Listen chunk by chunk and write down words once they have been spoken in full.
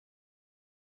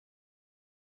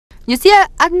Njësia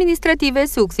administrative e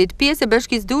Sukthit, pjesë e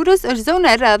bashkisë Durrës, është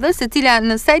zona e radhës e cila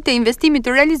në sajt të investimit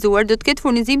të realizuar do të ketë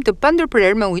furnizim të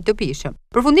pandërprerë me ujë të pijshëm.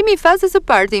 Përfundimi i fazës së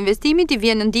parë të investimit i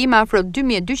vjen në ndihmë afro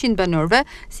 2200 banorëve,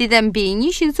 si dhe mbi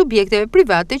 100 subjekteve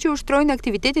private që ushtrojnë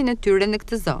aktivitetin e tyre në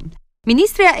këtë zonë.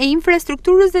 Ministra e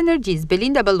Infrastrukturës dhe Energjisë,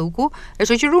 Belinda Balluku, e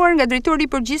shoqëruar nga drejtori i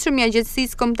përgjithshëm i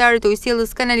Agjencisë Kombëtare të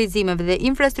Ujësjelljes, Kanalizimeve dhe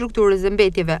Infrastrukturës dhe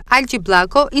Mbetjeve, Alqi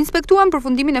Bllako, inspektuan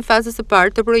përfundimin e fazës së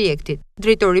parë të projektit.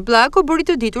 Drejtori Bllako bëri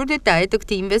të ditur detajet të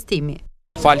këtij investimi.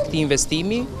 Fal këtij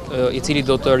investimi, i cili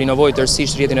do të rinovojë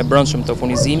tërësisht rrjetin e brendshëm të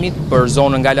furnizimit për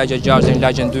zonën nga lagja 6 deri në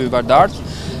lagjen 2 Vardart,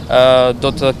 do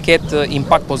të ketë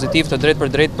impakt pozitiv të drejtë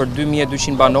për drejtë për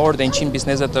 2200 banorë dhe 100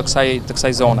 bizneset të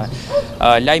kësaj zone.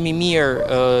 Lajmi i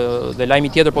mirë dhe lajmi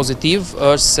tjetër pozitiv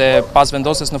është se pas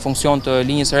vendosjes në funksion të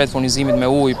linjës së re të furnizimit me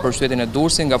ujë për qytetin e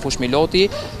Durrësit nga fushë Miloti,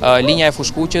 linja e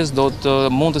fushkuqes do të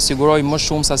mund të sigurojë më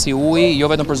shumë sasi uji, jo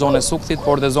vetëm për zonën e Sukthit,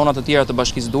 por dhe zonat të tjera të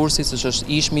bashkisë Durrësit, siç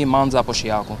është Ishmi, Manza apo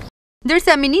Shiaku.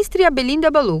 Ndërsa ministria Belinda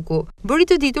Balluku bëri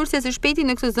të ditur se së shpejti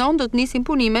në këtë zonë do të nisin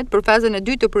punimet për fazën e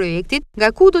dytë të projektit,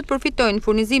 nga ku do të përfitojnë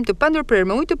furnizim të pandërprerë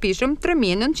me ujë të pijshëm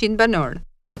 3900 banorë.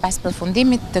 Pas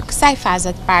përfundimit të kësaj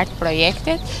faze të parë të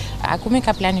projektit, Akumi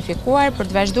ka planifikuar për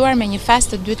të vazhduar me një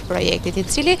fazë të dytë të projektit, i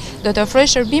cili do të ofrojë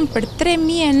shërbim për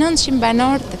 3900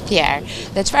 banorë të tjerë.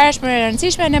 Dhe çfarë është më e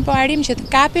rëndësishme, ne po arrim që të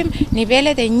kapim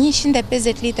nivelet e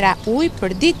 150 litra ujë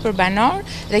për ditë për banor,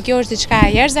 dhe kjo është diçka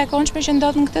jashtëzakonshme që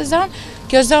ndodh në këtë zonë.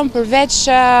 Kjo zonë përveç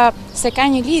se ka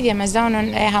një lidhje me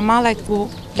zonën e Hamallit ku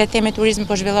le të themi turizmi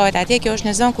po zhvillohet atje, kjo është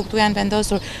një zonë ku këtu janë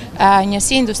vendosur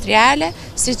njësi industriale,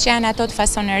 siç janë ato të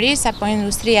fasonerisë apo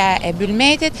industria e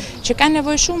bylmetit, që kanë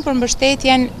nevojë shumë për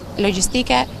mbështetjen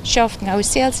logjistike, qoftë nga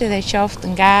ujësjellsi dhe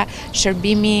qoftë nga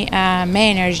shërbimi me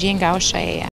energji nga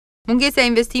OSHE-ja. Mungesa e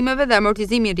investimeve dhe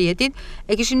amortizimi i rrjetit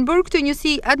e kishin bërë këtë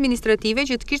njësi administrative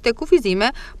që të kishte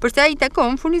kufizime për sa i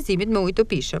takon furnizimit me ujë të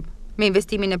pijshëm. Me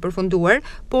investimin e përfunduar,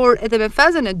 por edhe me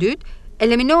fazën e dytë,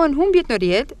 eliminohen humbjet në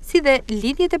rrjet si dhe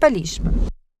lidhjet e palishme.